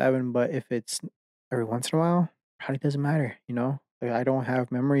 24/7, but if it's every once in a while, probably doesn't matter, you know? Like I don't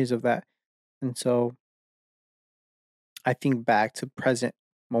have memories of that. And so I think back to present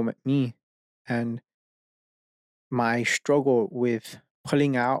moment me and my struggle with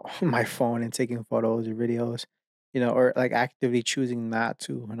pulling out my phone and taking photos or videos, or like actively choosing not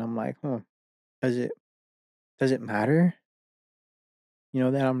to. And I'm like, does it does it matter?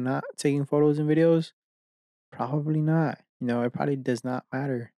 That I'm not taking photos and videos? Probably not. It probably does not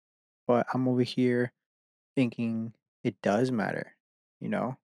matter. But I'm over here thinking it does matter. You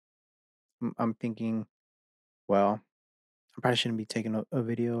know, I'm thinking, well, I probably shouldn't be taking a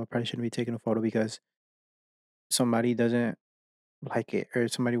video. I probably shouldn't be taking a photo because somebody doesn't like it or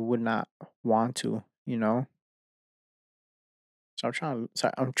somebody would not want to. So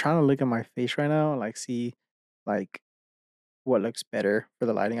I'm trying to look at my face right now and like see like what looks better for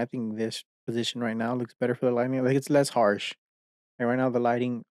the lighting. I think this position right now looks better for the lighting. Like it's less harsh. Like right now the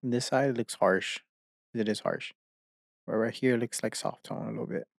lighting on this side looks harsh. It is harsh. But right here it looks like soft tone a little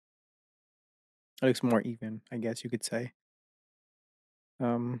bit. It looks more even, I guess you could say.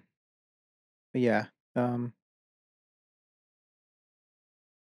 Um but yeah. Um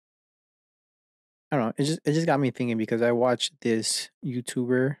I don't know. It just got me thinking because I watched this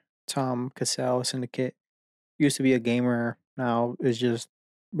YouTuber, Tom Cassell Syndicate. Used to be a gamer, now is just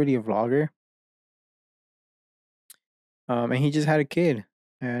really a vlogger. And he just had a kid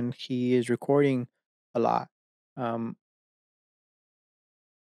and he is recording a lot. Um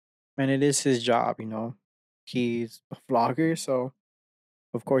and it is his job. He's a vlogger, so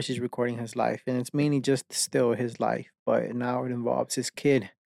of course he's recording his life and it's mainly just still his life, but now it involves his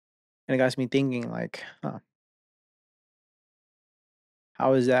kid. And it got me thinking like,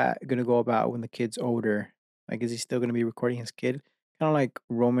 how is that gonna go about when the kid's older? Like is he still gonna be recording his kid? Kind of like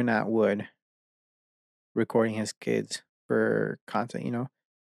Roman Atwood recording his kids for content.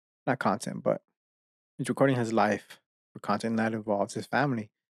 Not content, but he's recording his life for content that involves his family.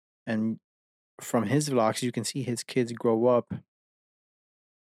 And from his vlogs, you can see his kids grow up.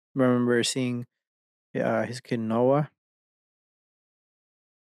 Remember seeing his kid Noah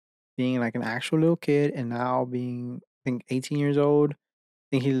being like an actual little kid and now being, I think, 18 years old. I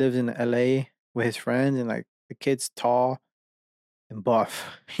think he lives in LA with his friends and like the kid's tall and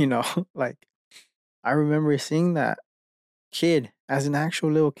buff, like I remember seeing that kid as an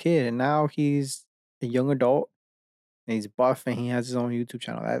actual little kid and now he's a young adult and he's buff and he has his own YouTube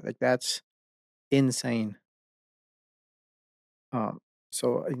channel. That's insane. Um,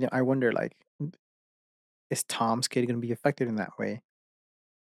 so I wonder, like, is Tom's kid gonna be affected in that way?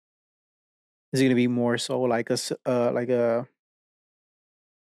 Is it gonna be more so like like a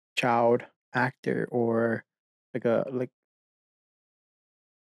child actor or like a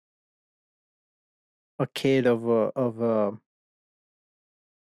kid of a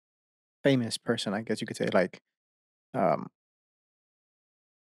famous person? I guess you could say like um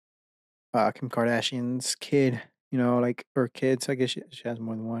Kim Kardashian's kid. Like or kids. I guess she has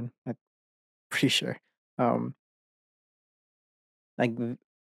more than one. I'm pretty sure. Um, like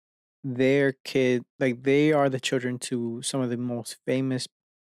their kid, like they are the children to some of the most famous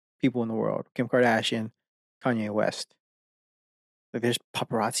people in the world. Kim Kardashian, Kanye West. Like there's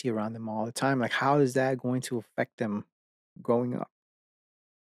paparazzi around them all the time. Like how is that going to affect them growing up?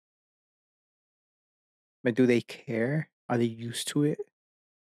 Like do they care? Are they used to it?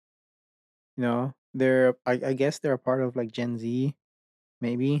 I guess they're a part of like Gen Z,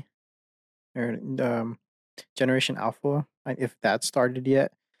 maybe, or Generation Alpha, if that started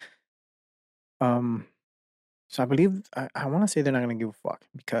yet. Um, so I believe I want to say they're not gonna give a fuck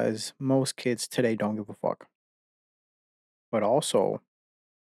because most kids today don't give a fuck. But also,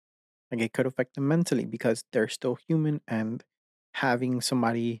 like it could affect them mentally because they're still human and having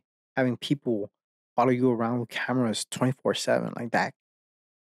people follow you around with cameras 24/7 like that,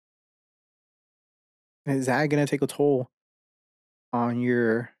 is that gonna take a toll on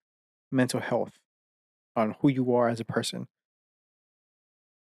your mental health, on who you are as a person?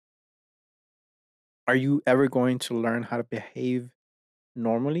 Are you ever going to learn how to behave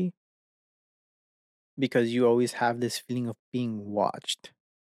normally? Because you always have this feeling of being watched.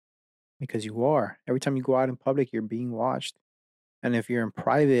 because you are. Every time you go out in public, you're being watched. And if you're in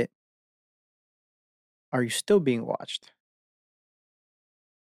private, are you still being watched?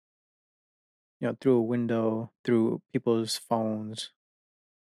 Through a window, through people's phones,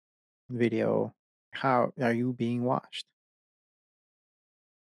 video. How are you being watched?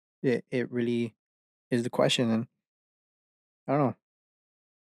 It really is the question. And I don't know.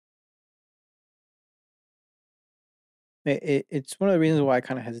 It's one of the reasons why I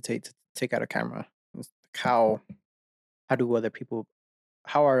kind of hesitate to take out a camera. It's like how do other people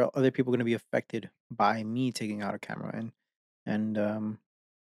how are other people going to be affected by me taking out a camera? And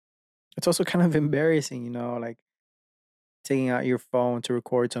it's also kind of embarrassing, like taking out your phone to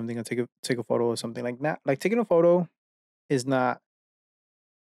record something or take a photo or something like that. Like taking a photo is not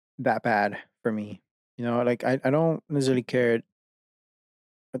that bad for me. Like I don't necessarily care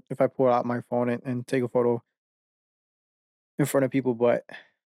if I pull out my phone and take a photo in front of people, but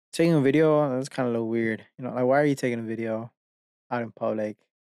taking a video, that's kind of a little weird. Like why are you taking a video out in public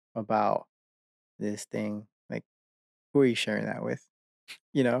about this thing? Like who are you sharing that with?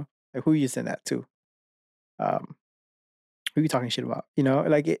 Like who you send that to? Um, who you talking shit about?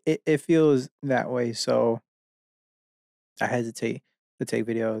 Like it feels that way. So I hesitate to take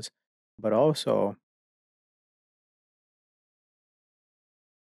videos, but also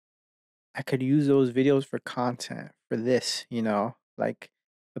I could use those videos for content for this. Like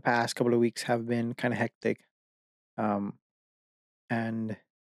the past couple of weeks have been kind of hectic. Um, and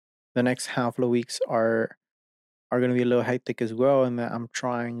the next handful of weeks are going to be a little hectic as well. And that I'm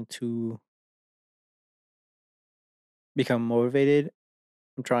trying to become motivated.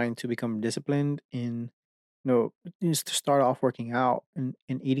 I'm trying to become disciplined in, just to start off working out and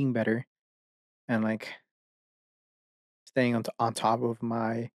eating better and like staying on top of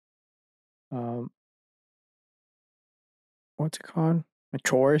my um what's it called? My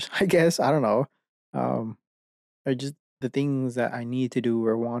chores, I guess. I don't know. Um or just the things that I need to do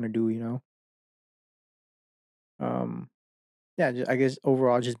or want to do. Um yeah, I guess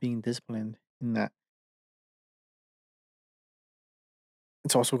overall just being disciplined in that.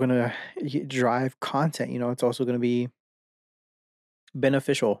 It's also going to drive content. It's also going to be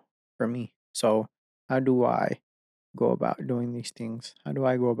beneficial for me. So, how do I go about doing these things? How do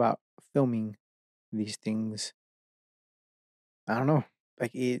I go about filming these things? I don't know.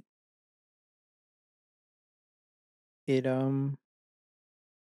 Like it I don't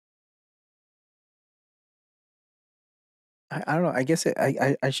know. I guess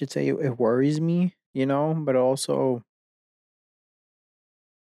I should say it worries me, but also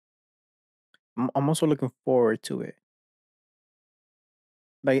I'm also looking forward to it.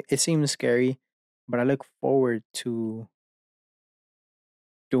 Like it seems scary, but I look forward to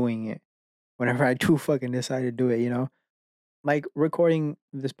doing it whenever I do fucking decide to do it. Like recording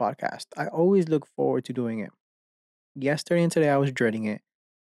this podcast. I always look forward to doing it. Yesterday and today I was dreading it,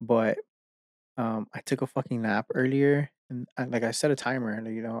 but I took a fucking nap earlier and like I set a timer,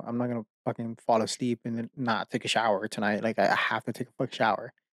 like, I'm not gonna fucking fall asleep and then not take a shower tonight. Like I have to take a fucking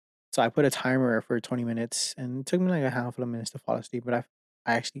shower. So I put a timer for 20 minutes and it took me like a handful of minutes to fall asleep, but I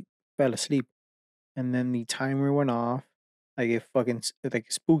actually fell asleep. And then the timer went off. Like it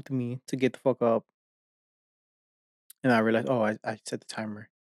like spooked me to get the fuck up. And I realized, oh, I set the timer.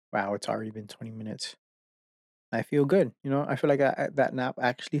 Wow, it's already been 20 minutes. I feel good. I feel like that nap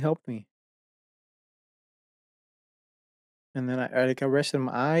actually helped me. And then I rested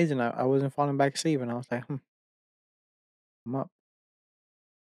my eyes and I wasn't falling back asleep. And I was like, I'm up.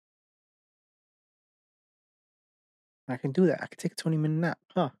 I can do that. I can take a 20-minute nap.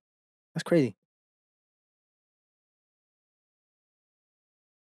 Huh. That's crazy.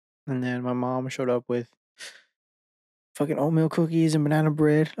 And then my mom showed up with fucking oatmeal cookies and banana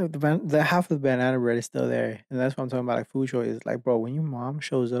bread. Like the half of the banana bread is still there. And that's what I'm talking about. Like food choice. Like, bro, when your mom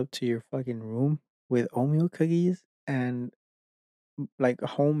shows up to your fucking room with oatmeal cookies and like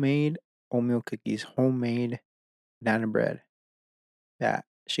homemade oatmeal cookies, homemade banana bread that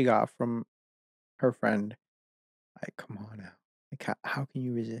she got from her friend. Like, come on now. Like, how can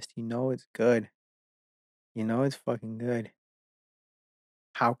you resist? You know it's good. You know it's fucking good.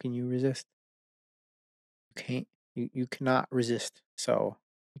 How can you resist? You can't. You cannot resist. So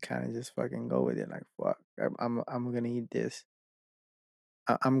you kind of just fucking go with it. Like, fuck. I'm gonna eat this.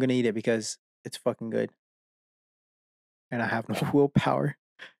 I'm gonna eat it because it's fucking good, and I have no willpower.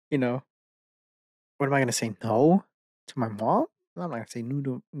 You know what am I gonna say no to my mom? I'm not gonna say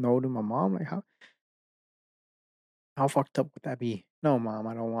no to my mom. Like how fucked up would that be? No, mom,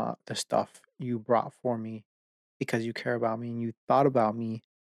 I don't want the stuff you brought for me because you care about me and you thought about me.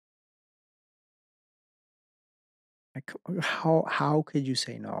 Like how could you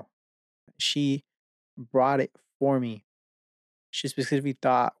say no? she brought it for me. She specifically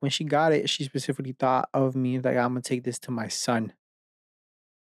thought when she got it, she specifically thought of me like I'm gonna take this to my son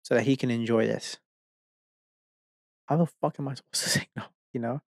so that he can enjoy this. How the fuck am I supposed to say no? You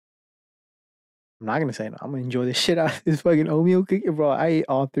know, I'm not gonna say no. I'm gonna enjoy the shit out of this fucking oatmeal cookie, bro. I ate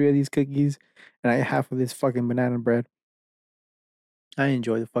all three of these cookies, and I ate half of this fucking banana bread. I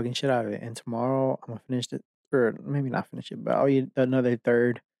enjoy the fucking shit out of it. And tomorrow I'm gonna finish it, or maybe not finish it, but I'll eat another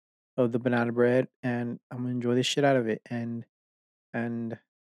third of the banana bread, and I'm gonna enjoy the shit out of it. And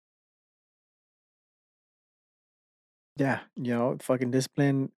yeah, fucking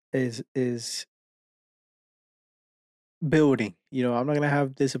discipline is building. I'm not gonna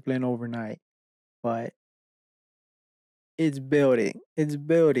have discipline overnight, but it's building. It's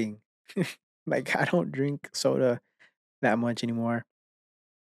building. Like I don't drink soda that much anymore.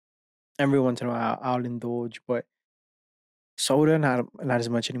 Every once in a while I'll indulge, but soda not as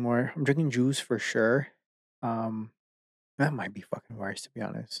much anymore. I'm drinking juice for sure. Um that might be fucking worse to be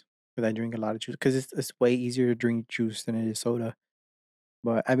honest. Because I drink a lot of juice because it's way easier to drink juice than it is soda.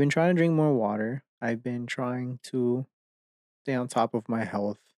 But I've been trying to drink more water. I've been trying to stay on top of my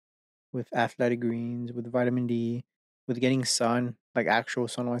health with athletic greens, with vitamin D, with getting sun, like actual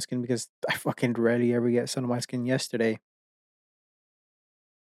sun on my skin because I fucking rarely ever get sun on my skin. Yesterday,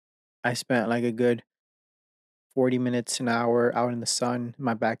 I spent like a good 40 minutes an hour out in the sun in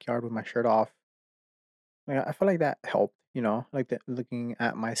my backyard with my shirt off. Like, I feel like that helped, like that looking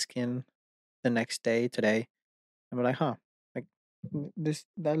at my skin the next day today. I'm like, huh, like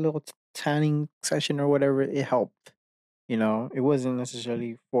that little tanning session or whatever, it helped. It wasn't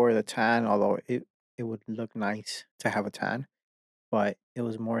necessarily for the tan, although it would look nice to have a tan, but it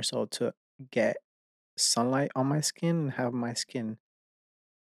was more so to get sunlight on my skin and have my skin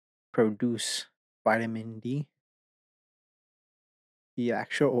produce vitamin D the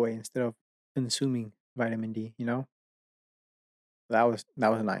actual way instead of consuming vitamin D, That was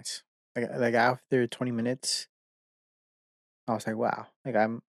nice. Like after 20 minutes, I was like, wow, like I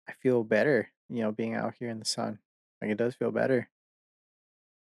feel better, being out here in the sun. Like it does feel better.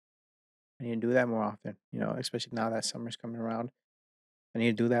 I need to do that more often, especially now that summer's coming around. I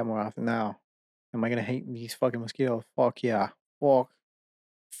need to do that more often now. Am I gonna hate these fucking mosquitoes? Fuck yeah. Fuck.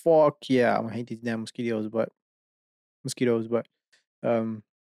 Fuck yeah. I'm gonna hate these damn mosquitoes, but um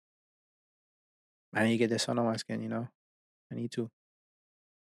I need to get the sun on my skin, I need to.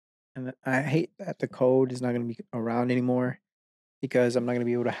 And I hate that the code is not gonna be around anymore because I'm not gonna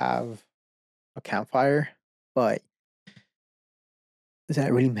be able to have a campfire. But does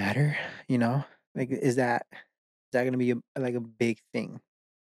that really matter? You know? Like is that gonna be like a big thing?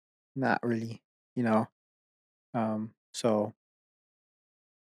 Not really, you know. So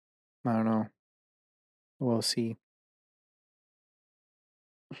I don't know. We'll see.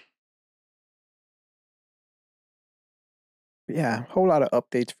 But yeah, whole lot of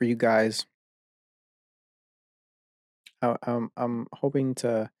updates for you guys. I'm hoping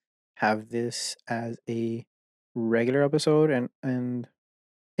to have this as a regular episode, and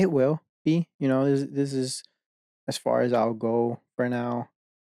it will be. This is as far as I'll go for now.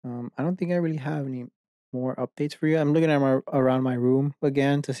 I don't think I really have any more updates for you. I'm looking at my around my room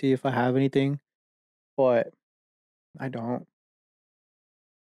again to see if I have anything, but I don't.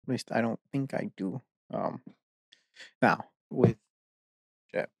 At least I don't think I do. Um, Now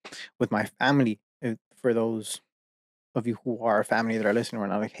yeah, with my family, for those of you who are a family that are listening right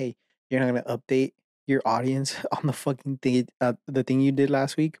now, like, hey, you're not gonna update your audience on the fucking thing, the thing you did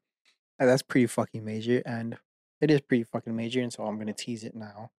last week. That's pretty fucking major, and it is pretty fucking major, and so I'm gonna tease it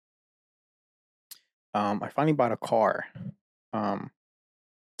now. I finally bought a car. Um,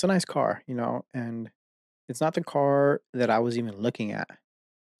 it's a nice car, and it's not the car that I was even looking at,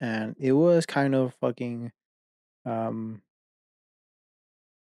 and it was kind of fucking um,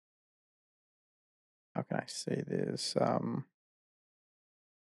 how can I say this?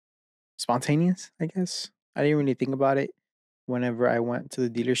 Spontaneous, I guess. I didn't really think about it whenever I went to the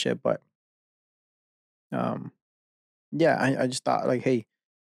dealership, but um, yeah, I just thought like, hey,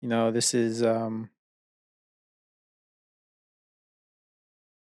 this is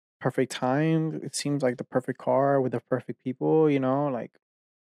perfect time. It seems like the perfect car with the perfect people, like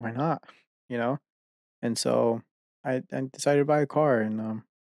why not? You know? And so I decided to buy a car, and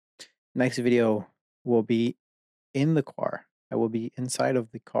next video will be in the car. I will be inside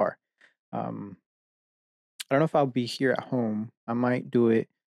of the car. Um I don't know if I'll be here at home. I might do it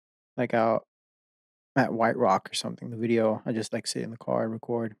like out at White Rock or something. The video, I just like sit in the car and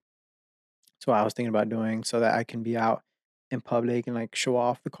record. So I was thinking about doing so that I can be out in public and like show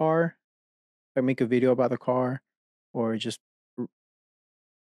off the car, like make a video about the car, or just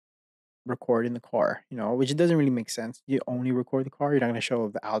record in the car, which doesn't really make sense. You only record the car. You're not gonna show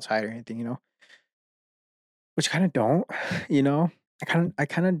the outside or anything, which kind of don't, you know. I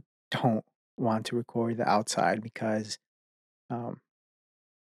kind of don't want to record the outside because, um,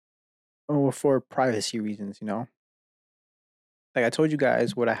 or for privacy reasons, Like I told you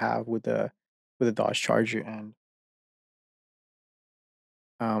guys what I have with the Dodge Charger, and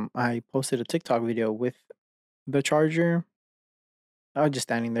I posted a TikTok video with the Charger. I was just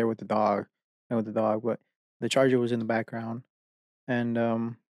standing there with the dog, and with the dog, but the Charger was in the background, and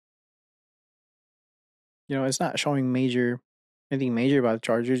it's not showing anything major about the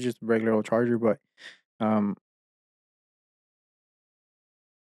Charger, it's just a regular old Charger, but um,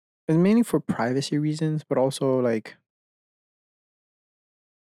 it's mainly for privacy reasons, but also like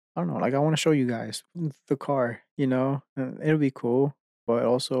I don't know, like I want to show you guys the car, and it'll be cool, but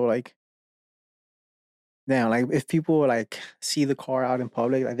also like damn, like if people like see the car out in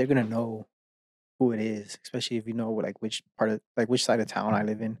public, like they're gonna know who it is, especially if you know like which part of like which side of town I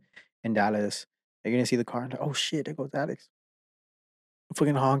live in Dallas. They're gonna see the car and like, oh shit, there goes Alex.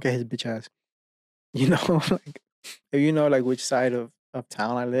 Fucking honk at his bitch ass. Like if you know like which side of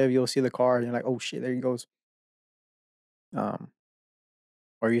town I live, you'll see the car and you're like, oh shit, there he goes. Um,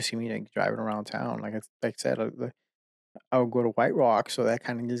 or you see me like driving around town, like I said, I'll go to White Rock, so that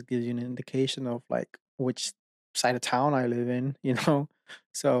kind of just gives you an indication of like which side of town I live in.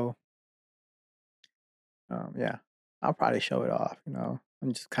 So yeah, I'll probably show it off. I'm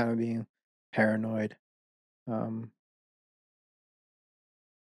just kind of being paranoid. Um,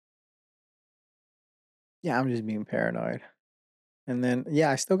 yeah, I'm just being paranoid. And then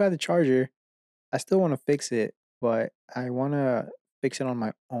yeah, I still got the charger. I still want to fix it, but I want to fix it on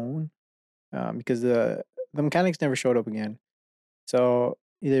my own because the mechanics never showed up again. So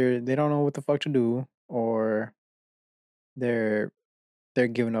either they don't know what the fuck to do, or they're they're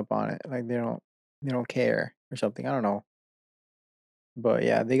giving up on it. Like they don't care or something. I don't know. But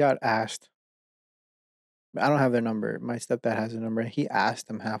yeah, they got asked. I don't have their number. My stepdad has their number. He asked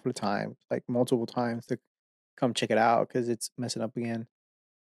them half of the time, like multiple times, to come check it out because it's messing up again,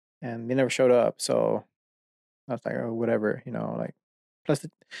 and they never showed up. So I was like, oh, whatever, like. Plus,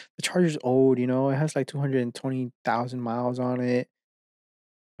 the Charger's old. It has like 220,000 miles on it.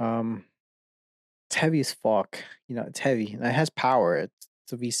 Um, it's heavy as fuck. It's heavy and it has power.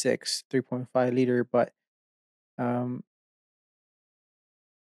 It's a V6, 3.5 liter, but um,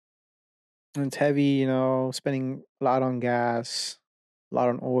 and it's heavy. Spending a lot on gas, a lot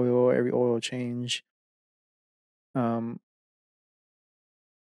on oil. Every oil change. Um,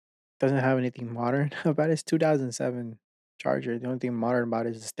 doesn't have anything modern about it. It's 2007 Charger. The only thing modern about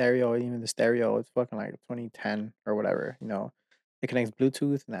it is the stereo. Even the stereo, it's fucking like 2010 or whatever. It connects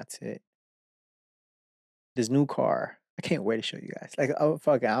Bluetooth and that's it. This new car, I can't wait to show you guys. Like, oh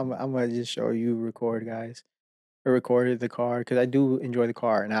fuck it, I'm gonna just show you record, guys. I recorded the car because I do enjoy the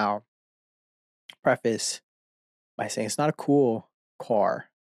car. Now, preface by saying it's not a cool car,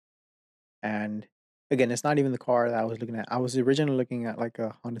 and again, it's not even the car that I was looking at. I was originally looking at like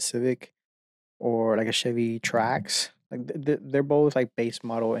a Honda Civic or like a Chevy Trax. Like they're both like base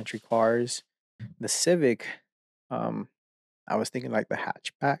model entry cars. The Civic, um, I was thinking like the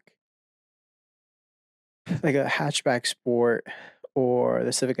hatchback, like a hatchback sport, or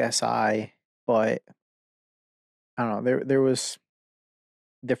the Civic Si. But I don't know. There was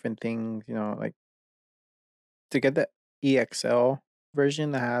different things, like to get the EXL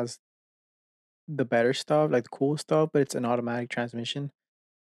version that has the better stuff, like the cool stuff, but it's an automatic transmission.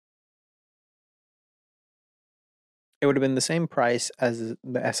 It would have been the same price as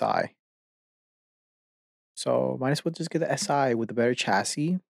the SI. So might as well just get the SI with the better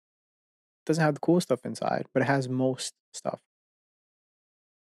chassis. Doesn't have the cool stuff inside, but it has most stuff.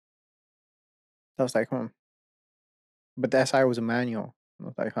 So I was like, But the SI was a manual. I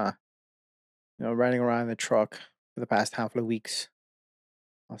was like, huh. Riding around in the truck for the past handful of weeks.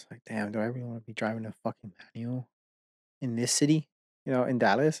 I was like, damn, do I really want to be driving a fucking manual in this city? In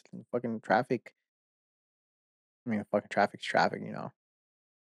Dallas, fucking traffic. I mean, fucking traffic's traffic.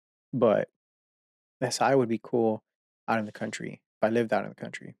 But the SI would be cool out in the country if I lived out in the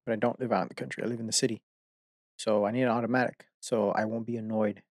country. But I don't live out in the country. I live in the city. So I need an automatic. So I won't be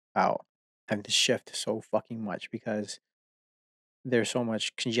annoyed about having to shift so fucking much because there's so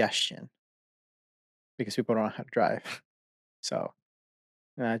much congestion because people don't know how to drive. So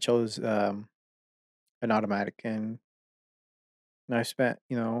and I chose an automatic, and I spent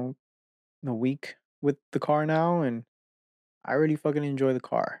a week with the car now, and I really fucking enjoy the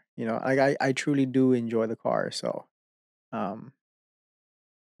car. Like I truly do enjoy the car. So um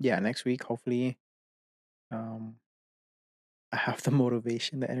yeah, next week hopefully um I have the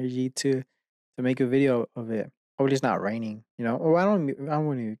motivation, the energy to make a video of it. Hopefully it's not raining, you know. Or I don't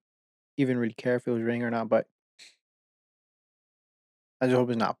really even really care if it was raining or not, but I just hope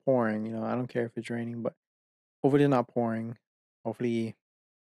it's not pouring, you know. I don't care if it's raining, but hopefully it's not pouring. Hopefully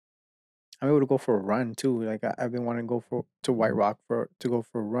I'm able to go for a run too. Like I've been wanting to go for to White Rock for to go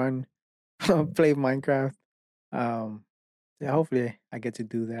for a run, play Minecraft. Um, yeah, hopefully I get to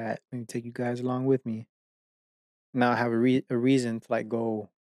do that. Maybe take you guys along with me. Now I have a reason to like go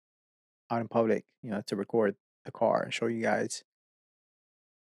out in public, you know, to record the car and show you guys.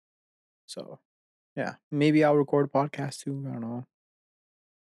 So yeah, maybe I'll record a podcast too. I don't know,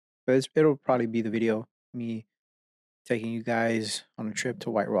 but it'll probably be the video me taking you guys on a trip to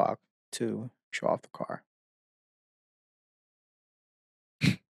White Rock to show off the car.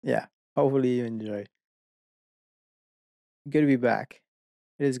 Yeah, hopefully you enjoy. Good to be back.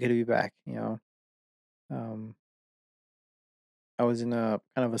 It is good to be back. You know, um, I was in a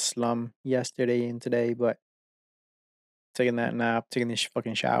kind of a slum yesterday and today, but taking that nap, taking this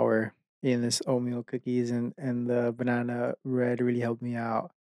fucking shower, eating this oatmeal cookies and the banana bread really helped me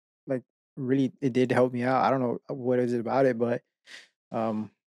out. Like really, it did help me out. I don't know what is it about it, but um,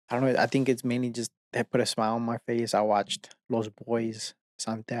 I don't know. I think it's mainly just that put a smile on my face. I watched Los Boys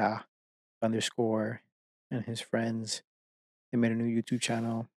Santa underscore and his friends. They made a new YouTube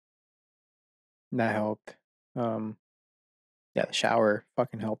channel. That helped. Um, yeah, the shower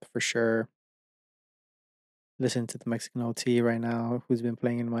fucking helped for sure. Listen to the Mexican OT right now, who's been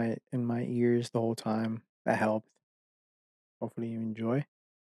playing in my ears the whole time. That helped. Hopefully you enjoy.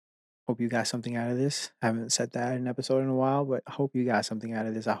 Hope you got something out of this. I haven't said that in an episode in a while, but I hope you got something out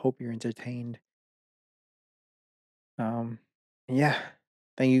of this. I hope you're entertained. Um, yeah.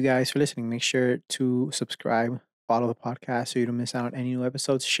 Thank you guys for listening. Make sure to subscribe, follow the podcast so you don't miss out on any new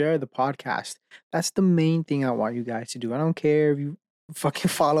episodes. Share the podcast. That's the main thing I want you guys to do. I don't care if you fucking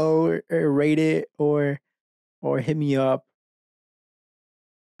follow or rate it or hit me up.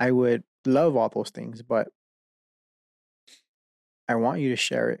 I would love all those things, but I want you to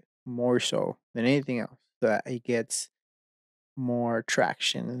share it more so than anything else so that it gets more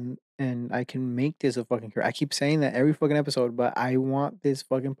traction and I can make this a fucking career. I keep saying that every fucking episode, but I want this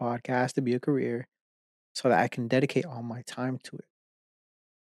fucking podcast to be a career so that I can dedicate all my time to it.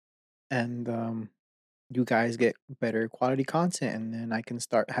 And you guys get better quality content and then I can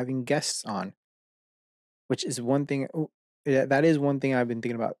start having guests on, which is one thing that is one thing I've been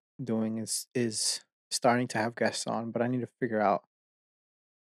thinking about doing is starting to have guests on, but I need to figure out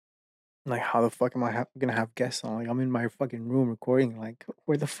like how the fuck am I gonna have guests on? Like I'm in my fucking room recording. Like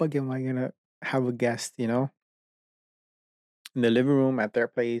where the fuck am I gonna have a guest? You know, in the living room at their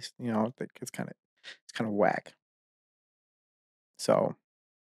place. You know, like it's kind of whack. So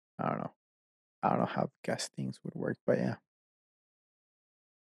I don't know. I don't know how guest things would work, but yeah,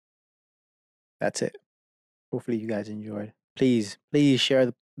 that's it. Hopefully you guys enjoyed. Please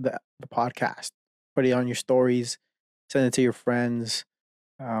share the podcast. Put it on your stories. Send it to your friends.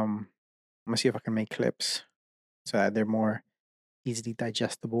 I'm gonna see if I can make clips so that they're more easily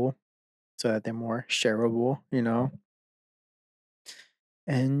digestible, so that they're more shareable. You know,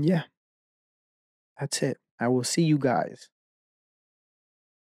 and yeah, that's it. I will see you guys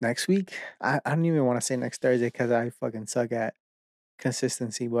next week. I don't even want to say next Thursday because I fucking suck at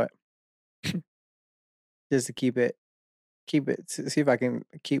consistency, but just to keep it, see if I can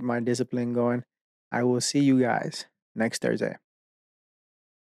keep my discipline going. I will see you guys next Thursday.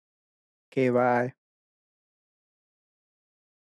 Okay, bye.